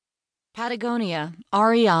Patagonia,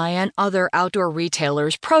 REI, and other outdoor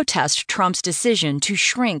retailers protest Trump's decision to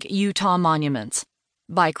shrink Utah monuments.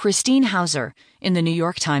 By Christine Hauser in the New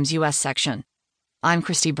York Times U.S. section. I'm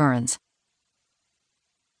Christy Burns.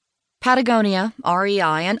 Patagonia,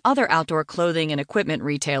 REI, and other outdoor clothing and equipment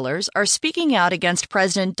retailers are speaking out against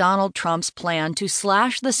President Donald Trump's plan to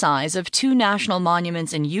slash the size of two national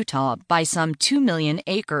monuments in Utah by some 2 million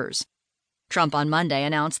acres. Trump on Monday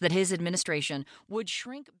announced that his administration would shrink